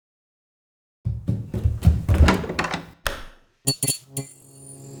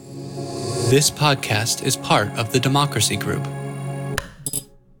This podcast is part of the Democracy Group.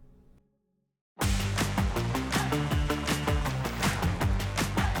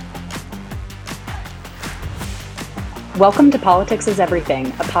 Welcome to Politics is Everything,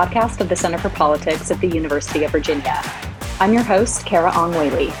 a podcast of the Center for Politics at the University of Virginia. I'm your host, Kara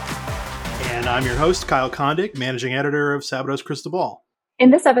Ong-Whaley. And I'm your host, Kyle Kondik, managing editor of Sabados Crystal Ball.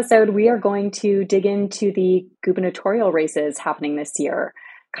 In this episode, we are going to dig into the gubernatorial races happening this year.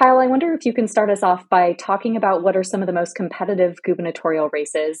 Kyle, I wonder if you can start us off by talking about what are some of the most competitive gubernatorial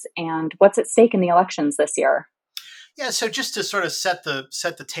races and what's at stake in the elections this year. Yeah, so just to sort of set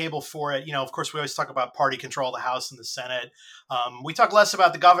the table for it, of course, we always talk about party control of the House and the Senate. We talk less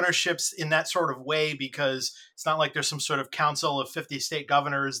about the governorships in that sort of way because it's not like there's some sort of council of 50 state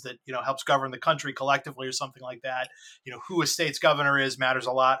governors that, helps govern the country collectively or something like that. Who a state's governor is matters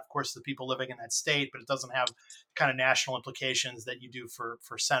a lot. Of course, the people living in that state, but it doesn't have kind of national implications that you do for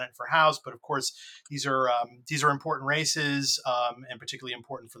Senate and for House. But of course, these are important races and particularly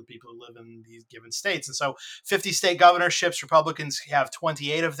important for the people who live in these given states. And so 50 state governorships, Republicans have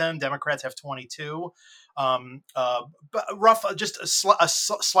 28 of them, Democrats have 22. But just a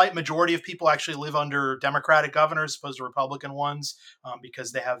slight majority of people actually live under Democratic governors as opposed to Republican ones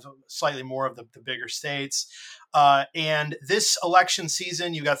because they have slightly more of the bigger states. And this election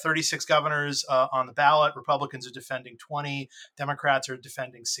season, you've got 36 governors on the ballot. Republicans are defending 20. Democrats are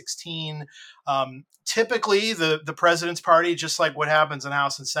defending 16. Typically, the president's party, just like what happens in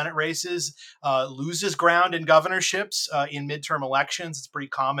House and Senate races, loses ground in governorships in midterm elections. It's a pretty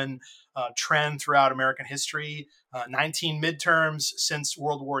common trend throughout American history. 19 midterms since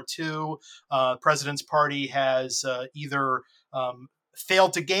World War II. President's party has either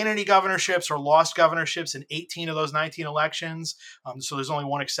failed to gain any governorships or lost governorships in 18 of those 19 elections. So there's only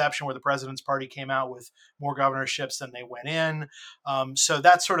one exception where the president's party came out with more governorships than they went in. So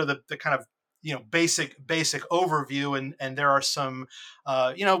that's sort of the kind of basic overview. And there are some,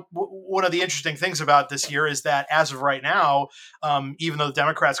 one of the interesting things about this year is that as of right now, even though the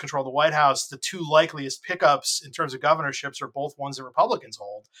Democrats control the White House, the two likeliest pickups in terms of governorships are both ones that Republicans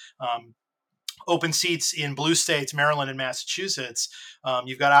hold. Open seats in blue states, Maryland and Massachusetts.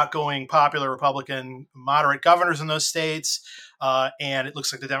 You've got outgoing popular Republican moderate governors in those states. And it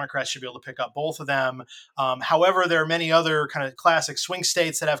looks like the Democrats should be able to pick up both of them. However, there are many other kind of classic swing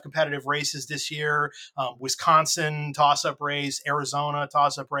states that have competitive races this year. Wisconsin, toss-up race, Arizona,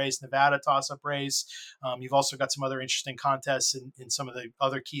 toss-up race, Nevada, toss-up race. You've also got some other interesting contests in some of the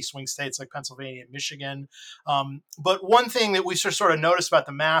other key swing states like Pennsylvania and Michigan. But one thing that we sort of noticed about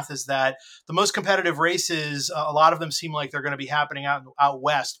the math is that the most competitive races, a lot of them seem like they're going to be happening out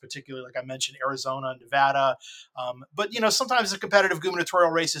west, particularly like I mentioned, Arizona, Nevada. But sometimes the competitive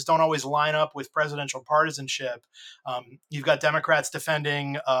gubernatorial races don't always line up with presidential partisanship. You've got Democrats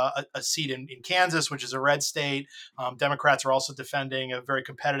defending a seat in Kansas, which is a red state. Democrats are also defending a very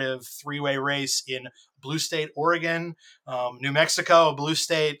competitive three-way race in blue state Oregon. New Mexico, a blue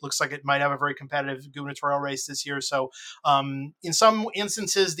state, looks like it might have a very competitive gubernatorial race this year. So in some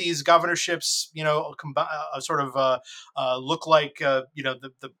instances, these governorships, look like,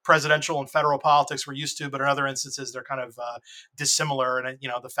 the presidential and federal politics we're used to, but in other instances, they're kind of dissimilar. And,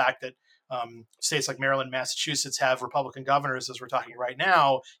 the fact that states like Maryland and Massachusetts have Republican governors, as we're talking right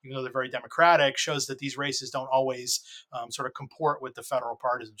now, even though they're very Democratic, shows that these races don't always sort of comport with the federal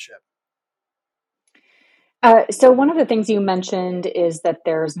partisanship. So one of the things you mentioned is that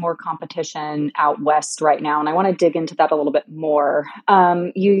there's more competition out west right now, and I want to dig into that a little bit more.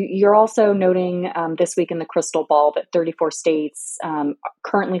 You're also noting this week in the Crystal Ball that 34 states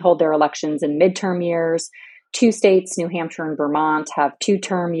currently hold their elections in midterm years. 2 states, New Hampshire and Vermont, have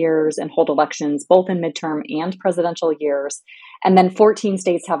 2-term years and hold elections both in midterm and presidential years. And then 14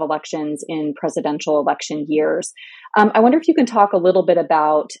 states have elections in presidential election years. I wonder if you can talk a little bit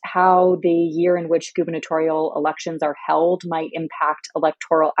about how the year in which gubernatorial elections are held might impact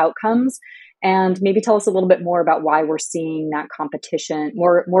electoral outcomes, and maybe tell us a little bit more about why we're seeing that competition,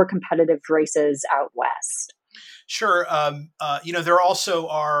 more competitive races out west. Sure. There also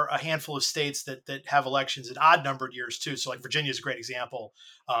are a handful of states that have elections in odd numbered years too. So like Virginia is a great example.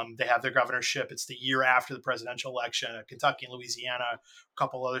 They have their governorship. It's the year after the presidential election. Kentucky and Louisiana, a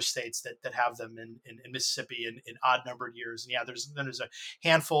couple other states that have them in Mississippi in odd numbered years. And yeah, there's a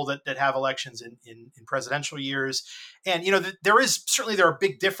handful that have elections in presidential years. And, there are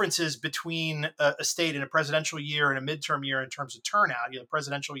big differences between a state in a presidential year and a midterm year in terms of turnout. The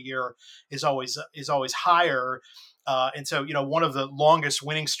presidential year is always higher. And so, one of the longest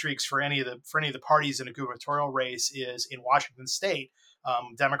winning streaks for any of the parties in a gubernatorial race is in Washington State,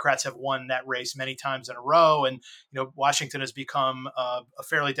 Democrats have won that race many times in a row, and Washington has become a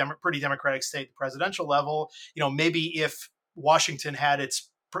fairly pretty Democratic state at the presidential level. Maybe if Washington had its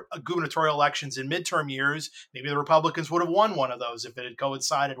gubernatorial elections in midterm years, maybe the Republicans would have won one of those if it had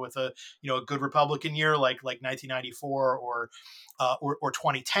coincided with a good Republican year like 1994 or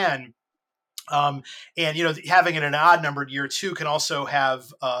 2010. And having it in an odd numbered year too can also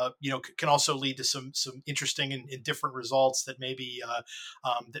have can also lead to some interesting and different results that maybe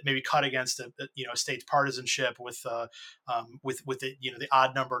cut against a state's partisanship with the the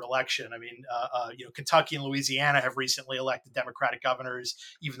odd numbered election. I mean, Kentucky and Louisiana have recently elected Democratic governors,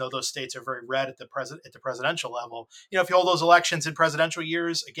 even though those states are very red at the presidential level. If you hold those elections in presidential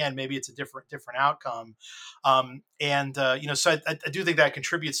years, again, maybe it's a different outcome. So I do think that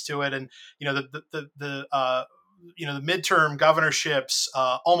contributes to it. And the midterm governorships,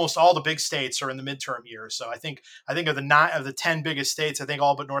 almost all the big states are in the midterm years. So I think of the 10 biggest states, I think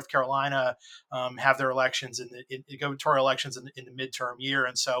all but North Carolina have their elections in the gubernatorial elections in the midterm year.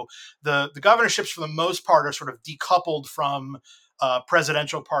 And so the governorships, for the most part, are sort of decoupled from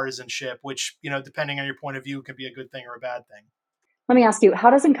presidential partisanship, which depending on your point of view, can be a good thing or a bad thing. Let me ask you,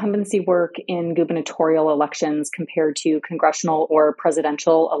 how does incumbency work in gubernatorial elections compared to congressional or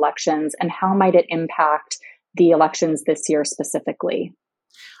presidential elections, and how might it impact the elections this year specifically?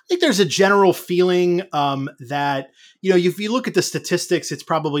 I think there's a general feeling that, if you look at the statistics, it's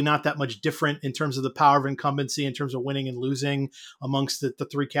probably not that much different in terms of the power of incumbency, in terms of winning and losing amongst the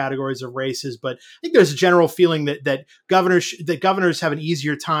three categories of races. But I think there's a general feeling that governors have an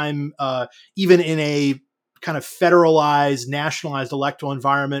easier time, even in a kind of federalized, nationalized electoral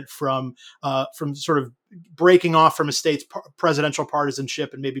environment, from sort of breaking off from a state's presidential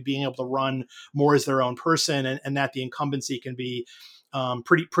partisanship and maybe being able to run more as their own person, and that the incumbency can be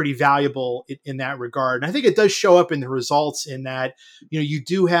pretty valuable in that regard. And I think it does show up in the results, in that you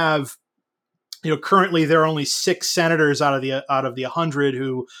do have, currently there are only 6 senators out of the 100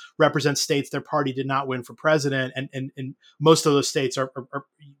 who represent states their party did not win for president, and most of those states are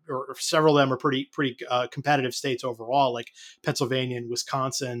or several of them are pretty competitive states overall, like Pennsylvania and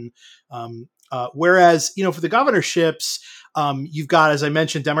Wisconsin. Whereas, for the governorships, you've got, as I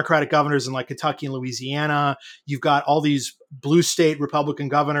mentioned, Democratic governors in like Kentucky and Louisiana. You've got all these blue state Republican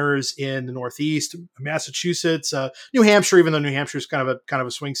governors in the Northeast, Massachusetts, New Hampshire, even though New Hampshire is kind of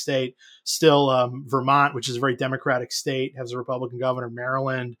a swing state, still Vermont, which is a very Democratic state, has a Republican governor,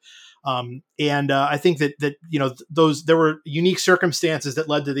 Maryland. I think that there were unique circumstances that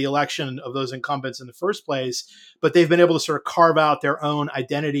led to the election of those incumbents in the first place, but they've been able to sort of carve out their own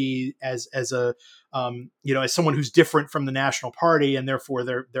identity as someone who's different from the national party, and therefore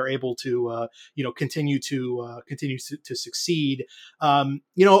they're able to continue to succeed.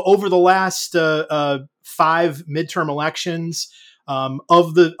 Over the last 5 midterm elections,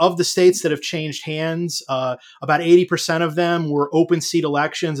 of the states that have changed hands, about 80% of them were open seat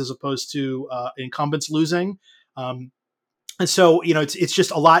elections as opposed to incumbents losing. And so, it's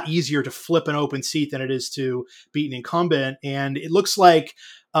just a lot easier to flip an open seat than it is to beat an incumbent. And it looks like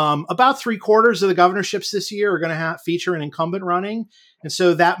about 3/4 of the governorships this year are going to feature an incumbent running. And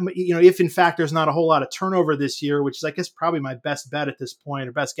so that, if in fact there's not a whole lot of turnover this year, which is, I guess, probably my best bet at this point,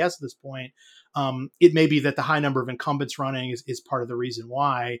 or best guess at this point, it may be that the high number of incumbents running is part of the reason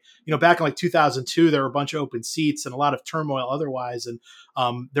why. Back in like 2002, there were a bunch of open seats and a lot of turmoil otherwise. And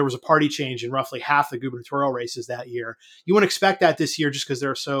there was a party change in roughly half the gubernatorial races that year. You wouldn't expect that this year just because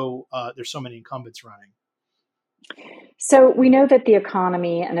there's so many incumbents running. So we know that the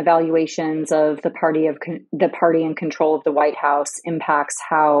economy and evaluations of the party in control of the White House impacts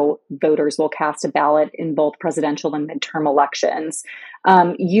how voters will cast a ballot in both presidential and midterm elections.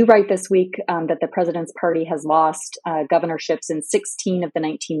 You write this week that the president's party has lost governorships in 16 of the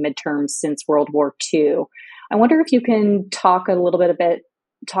 19 midterms since World War II. I wonder if you can talk a little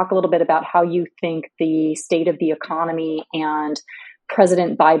bit about how you think the state of the economy and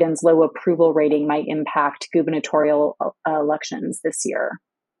President Biden's low approval rating might impact gubernatorial elections this year.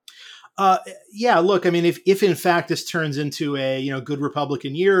 Yeah, look, I mean, if in fact this turns into a good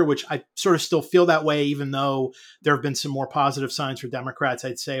Republican year, which I sort of still feel that way, even though there have been some more positive signs for Democrats,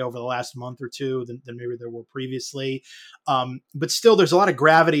 I'd say, over the last month or two than maybe there were previously. But still, there's a lot of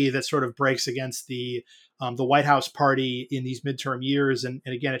gravity that sort of breaks against the White House party in these midterm years, and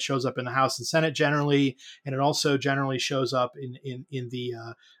again, it shows up in the House and Senate generally, and it also generally shows up in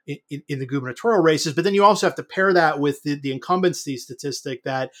the gubernatorial races. But then you also have to pair that with the incumbency statistic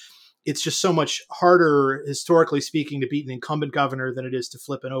that it's just so much harder, historically speaking, to beat an incumbent governor than it is to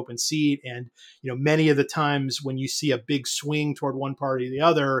flip an open seat. And many of the times when you see a big swing toward one party or the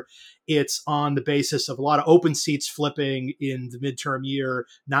other, it's on the basis of a lot of open seats flipping in the midterm year,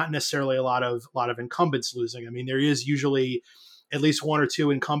 not necessarily a lot of incumbents losing. I mean, there is usually at least one or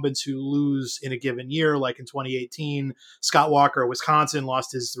two incumbents who lose in a given year, like in 2018. Scott Walker of Wisconsin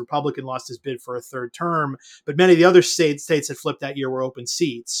the Republican lost his bid for a third term, but many of the other states that flipped that year were open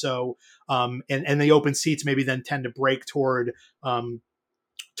seats. So, and the open seats maybe then tend to break toward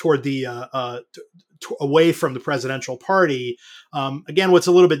the away from the presidential party. Again, what's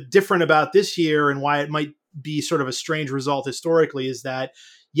a little bit different about this year and why it might be sort of a strange result historically is that,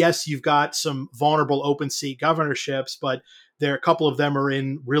 yes, you've got some vulnerable open seat governorships, but a couple of them are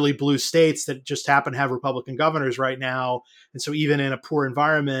in really blue states that just happen to have Republican governors right now. And so even in a poor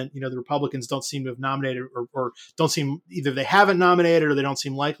environment, the Republicans don't seem to have nominated or don't seem, either they haven't nominated or they don't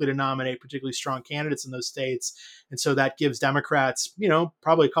seem likely to nominate particularly strong candidates in those states. And so that gives Democrats,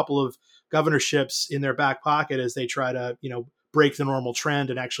 probably a couple of governorships in their back pocket as they try to, break the normal trend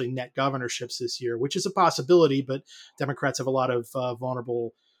and actually net governorships this year, which is a possibility, but Democrats have a lot of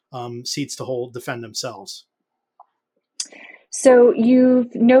vulnerable seats to defend themselves. So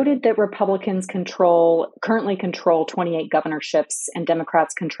you've noted that Republicans currently control 28 governorships and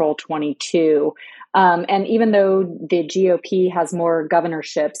Democrats control 22. And even though the GOP has more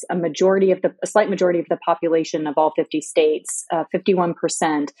governorships, a slight majority of the population of all 50 states,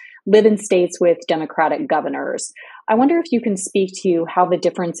 51%, live in states with Democratic governors. I wonder if you can speak to how the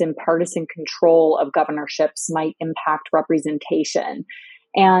difference in partisan control of governorships might impact representation.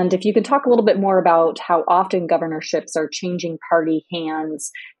 And if you could talk a little bit more about how often governorships are changing party hands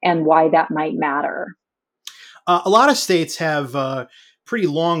and why that might matter. A lot of states have pretty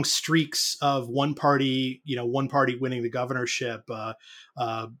long streaks of one party winning the governorship. I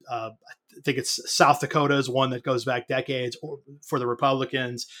think it's South Dakota is one that goes back decades for the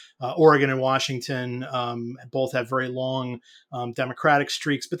Republicans. Oregon and Washington both have very long Democratic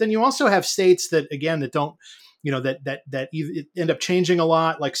streaks. But then you also have states that don't, that end up changing a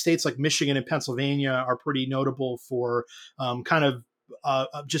lot. Like states like Michigan and Pennsylvania are pretty notable for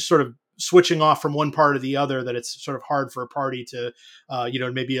just sort of switching off from one part or the other, that it's sort of hard for a party to,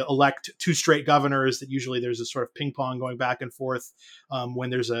 maybe elect two straight governors, that usually there's a sort of ping pong going back and forth when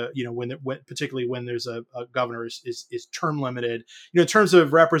there's particularly when there's a governor is term limited. In terms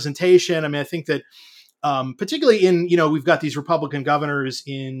of representation, I mean, I think that particularly in, we've got these Republican governors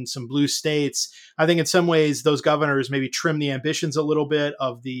in some blue states. I think in some ways those governors maybe trim the ambitions a little bit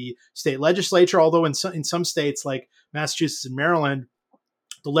of the state legislature, although in some states like Massachusetts and Maryland,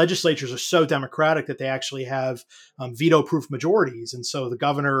 the legislatures are so democratic that they actually have veto-proof majorities. And so the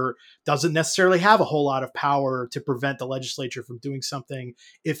governor doesn't necessarily have a whole lot of power to prevent the legislature from doing something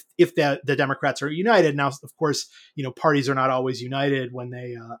if the Democrats are united. Now, of course, parties are not always united when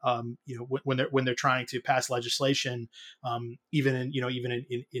they, when they're trying to pass legislation, even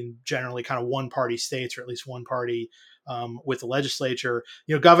in generally kind of one-party states, or at least one party with the legislature.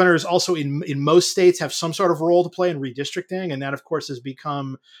 Governors also in most states have some sort of role to play in redistricting, and that of course has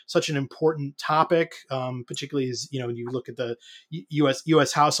become such an important topic, particularly as you look at the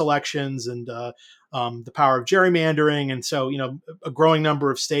U.S. House elections and the power of gerrymandering. And so a growing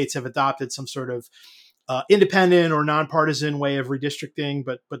number of states have adopted some sort of independent or nonpartisan way of redistricting,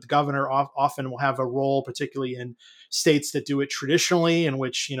 but the governor often will have a role, particularly in states that do it traditionally, in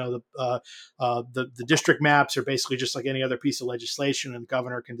which the district maps are basically just like any other piece of legislation, and the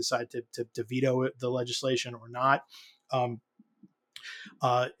governor can decide to veto the legislation or not.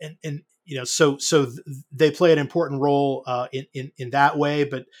 So they play an important role in that way.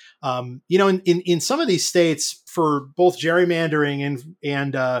 But in some of these states, for both gerrymandering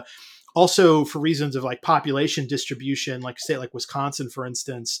and also for reasons of like population distribution, like a state like Wisconsin, for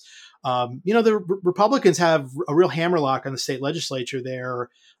instance, the Republicans have a real hammerlock on the state legislature there.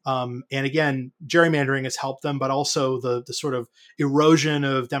 And again, gerrymandering has helped them, but also the sort of erosion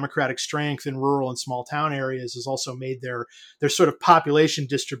of Democratic strength in rural and small town areas has also made their sort of population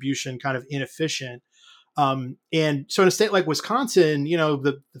distribution kind of inefficient. And so in a state like Wisconsin,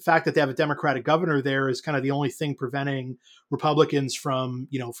 the fact that they have a Democratic governor there is kind of the only thing preventing Republicans from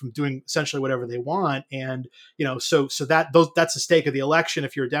doing essentially whatever they want. And, so that's the stake of the election.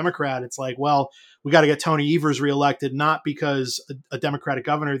 If you're a Democrat, it's like, well, we got to get Tony Evers reelected, not because a Democratic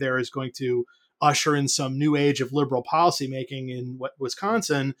governor there is going to usher in some new age of liberal policymaking in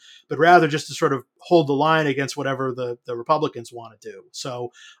Wisconsin, but rather just to sort of hold the line against whatever the Republicans want to do.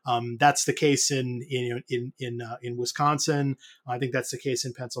 So that's the case in Wisconsin. I think that's the case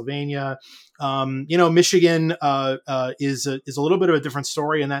in Pennsylvania. Michigan is a little bit of a different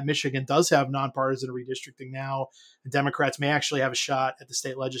story in that Michigan does have nonpartisan redistricting now. The Democrats may actually have a shot at the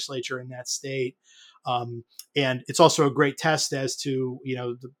state legislature in that state. And it's also a great test as to,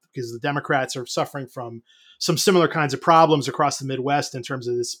 because the Democrats are suffering from some similar kinds of problems across the Midwest in terms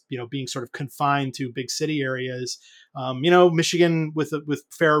of this, being sort of confined to big city areas. Michigan with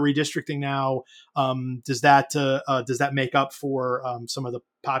fair redistricting now, does that make up for some of the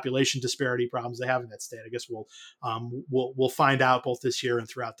population disparity problems they have in that state? I guess we'll find out both this year and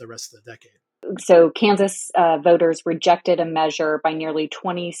throughout the rest of the decade. So Kansas voters rejected a measure by nearly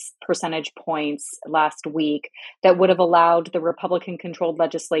 20 percentage points last week that would have allowed the Republican-controlled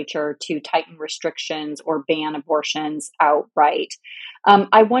legislature to tighten restrictions or ban abortions outright.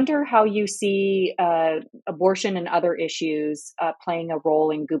 I wonder how you see abortion and other issues playing a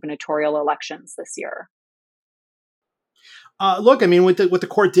role in gubernatorial elections this year. Look, I mean, what the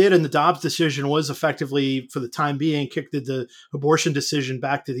court did in the Dobbs decision was effectively, for the time being, kicked the abortion decision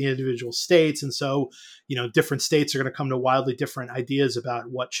back to the individual states. And so, different states are going to come to wildly different ideas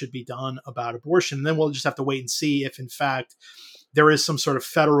about what should be done about abortion. And then we'll just have to wait and see if, in fact, there is some sort of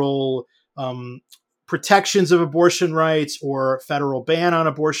federal protections of abortion rights or federal ban on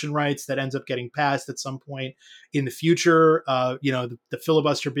abortion rights that ends up getting passed at some point in the future. The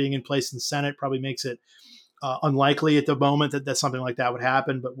filibuster being in place in the Senate probably makes it unlikely at the moment that something like that would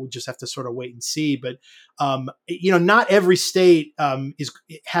happen, but we'll just have to sort of wait and see. But not every state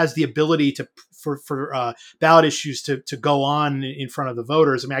has the ability for ballot issues to go on in front of the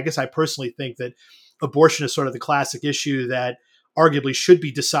voters. I mean, I guess I personally think that abortion is sort of the classic issue that arguably should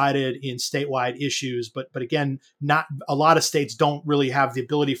be decided in statewide issues, but again, not a lot of states don't really have the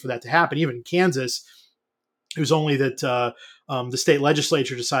ability for that to happen. Even in Kansas, it was only that the state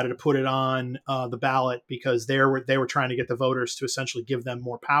legislature decided to put it on the ballot because they were trying to get the voters to essentially give them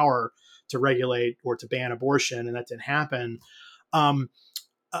more power to regulate or to ban abortion, and that didn't happen. Of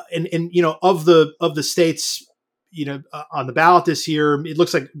the states, on the ballot this year, it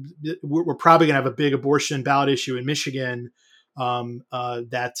looks like we're probably going to have a big abortion ballot issue in Michigan.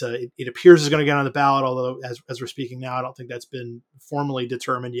 It appears is going to get on the ballot, although as we're speaking now, I don't think that's been formally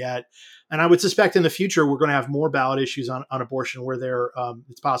determined yet. And I would suspect in the future we're going to have more ballot issues on abortion where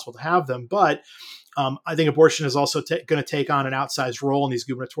it's possible to have them. But I think abortion is also going to take on an outsized role in these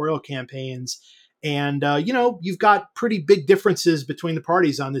gubernatorial campaigns. And you've got pretty big differences between the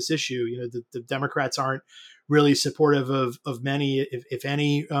parties on this issue. The Democrats aren't really supportive of many, if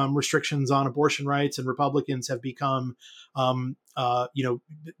any, restrictions on abortion rights, and Republicans have become,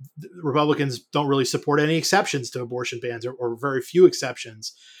 Republicans don't really support any exceptions to abortion bans, or very few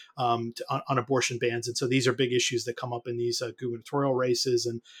exceptions on abortion bans. And so these are big issues that come up in these gubernatorial races.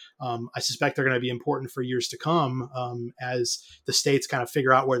 And I suspect they're going to be important for years to come as the states kind of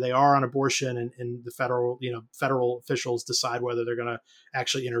figure out where they are on abortion, and the federal officials decide whether they're going to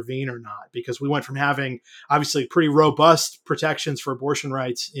actually intervene or not. Because we went from having obviously pretty robust protections for abortion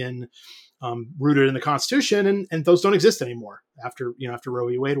rights rooted in the Constitution, and those don't exist anymore after Roe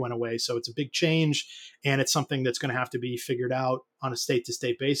v. Wade went away. So it's a big change, and it's something that's going to have to be figured out on a state to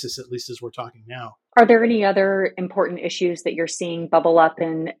state basis, at least as we're talking now. Are there any other important issues that you're seeing bubble up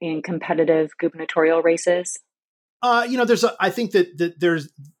in competitive gubernatorial races? I think that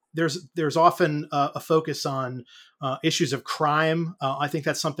there's often a focus on issues of crime. I think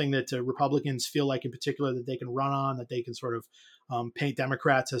that's something that Republicans feel like in particular that they can run on, that they can sort of paint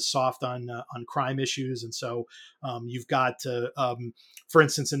Democrats as soft on crime issues. And so you've got, for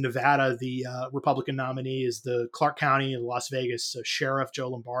instance, in Nevada, the Republican nominee is the Clark County and Las Vegas Sheriff Joe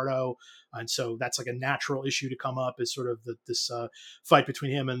Lombardo. And so that's like a natural issue to come up, is sort of this fight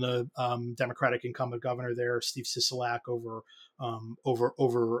between him and the Democratic incumbent governor there, Steve Sisolak, over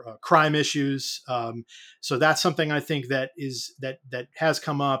crime issues. So that's something I think that has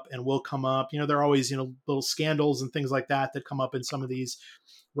come up and will come up. There are always little scandals and things like that come up in some of these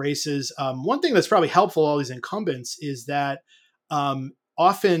races. One thing that's probably helpful all these incumbents is that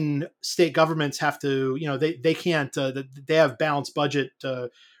often state governments have to, they can't, they have balanced budget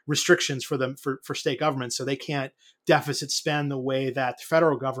restrictions for them for state governments, so they can't deficit spend the way that the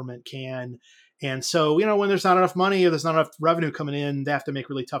federal government can. And so, when there's not enough money or there's not enough revenue coming in, they have to make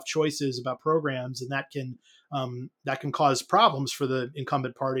really tough choices about programs, and that can cause problems for the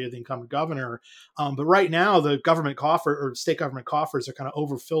incumbent party or the incumbent governor. But right now, the government coffer or state government coffers are kind of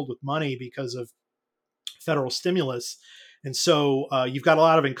overfilled with money because of federal stimulus. And so you've got a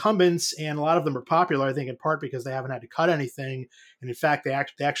lot of incumbents, and a lot of them are popular, I think, in part because they haven't had to cut anything. And in fact, they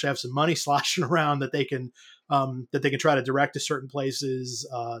actually have some money sloshing around that they can try to direct to certain places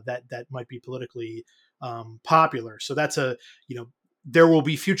that might be politically popular. So that's there will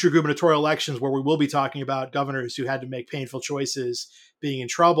be future gubernatorial elections where we will be talking about governors who had to make painful choices being in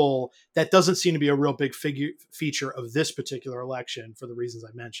trouble. That doesn't seem to be a real big feature of this particular election for the reasons I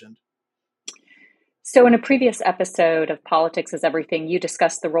mentioned. So in a previous episode of Politics is Everything, you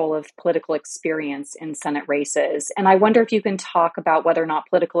discussed the role of political experience in Senate races. And I wonder if you can talk about whether or not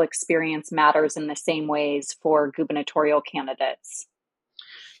political experience matters in the same ways for gubernatorial candidates.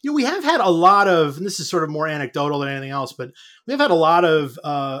 We have had a lot of, and this is sort of more anecdotal than anything else, but we have had a lot of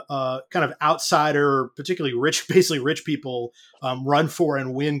kind of outsider, particularly basically rich people run for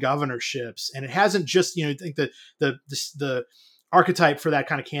and win governorships. And it hasn't just, I think the archetype for that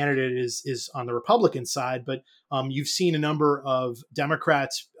kind of candidate is on the Republican side, but you've seen a number of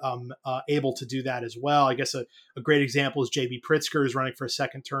Democrats able to do that as well. I guess a great example is J.B. Pritzker, who's running for a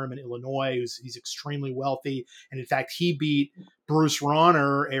second term in Illinois. He's extremely wealthy. And in fact, he beat Bruce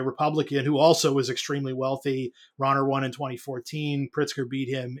Rauner, a Republican who also was extremely wealthy. Rauner won in 2014. Pritzker beat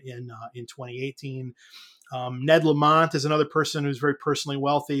him in 2018. Ned Lamont is another person who's very personally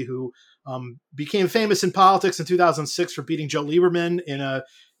wealthy, who became famous in politics in 2006 for beating Joe Lieberman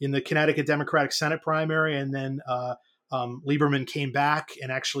in the Connecticut Democratic Senate primary, and then Lieberman came back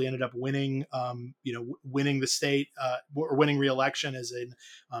and actually ended up winning the state or winning re-election as an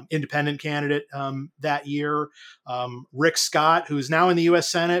independent candidate that year. Rick Scott, who's now in the U.S.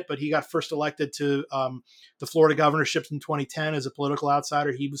 Senate, but he got first elected to the Florida governorship in 2010 as a political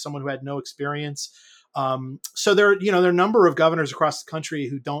outsider. He was someone who had no experience. So there are a number of governors across the country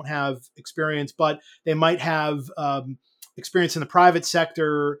who don't have experience, but they might have experience in the private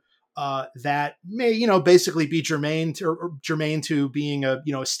sector that may, basically be germane to being a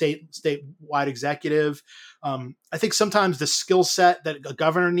statewide executive. I think sometimes the skill set that a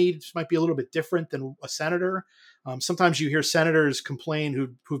governor needs might be a little bit different than a senator. Sometimes you hear senators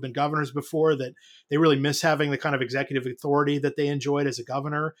complain who've been governors before that they really miss having the kind of executive authority that they enjoyed as a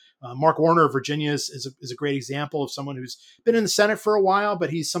governor. Mark Warner of Virginia is a great example of someone who's been in the Senate for a while, but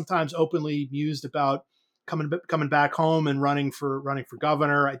he's sometimes openly mused about coming back home and running for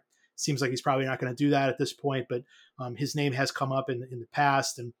governor. It seems like he's probably not going to do that at this point, but his name has come up in the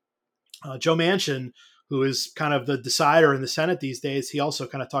past. And Joe Manchin, who is kind of the decider in the Senate these days, he also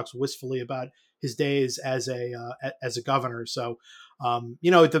kind of talks wistfully about his days as a governor. So, I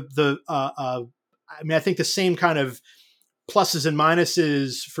think the same kind of pluses and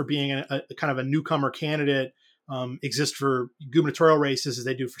minuses for being a kind of a newcomer candidate exist for gubernatorial races as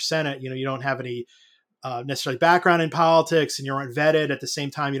they do for Senate. You don't have any necessarily background in politics, and you aren't vetted. At the same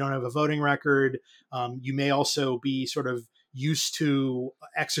time, you don't have a voting record. You may also be sort of used to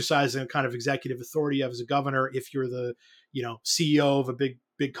exercising a kind of executive authority you have as a governor if you're the CEO of a big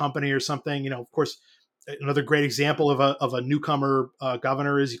company or something. Of course, another great example of a newcomer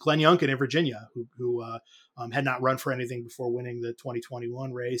governor is Glenn Youngkin in Virginia, who had not run for anything before winning the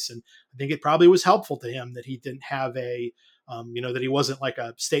 2021 race. And I think it probably was helpful to him that he didn't have that he wasn't like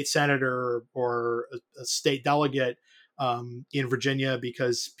a state senator or a state delegate in Virginia,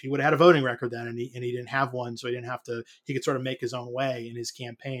 because he would have had a voting record then, and he didn't have one. So he could sort of make his own way in his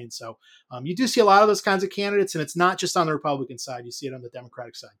campaign. So you do see a lot of those kinds of candidates, and it's not just on the Republican side. You see it on the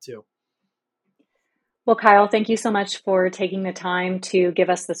Democratic side too. Well, Kyle, thank you so much for taking the time to give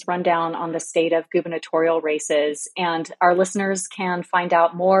us this rundown on the state of gubernatorial races. And our listeners can find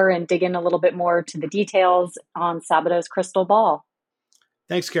out more and dig in a little bit more to the details on Sabato's Crystal Ball.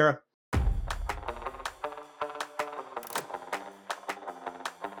 Thanks, Kara.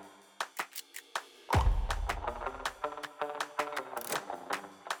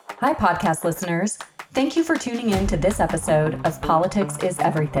 Hi, podcast listeners. Thank you for tuning in to this episode of Politics is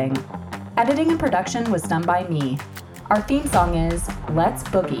Everything. Editing and production was done by me. Our theme song is Let's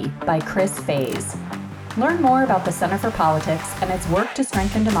Boogie by Chris Faze. Learn more about the Center for Politics and its work to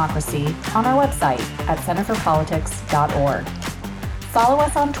strengthen democracy on our website at centerforpolitics.org. Follow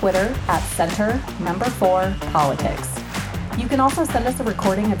us on Twitter at Center4Politics. You can also send us a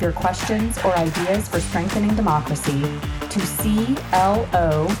recording of your questions or ideas for strengthening democracy to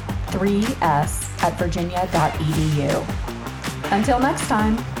CLO3s@virginia.edu. Until next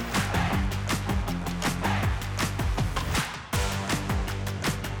time.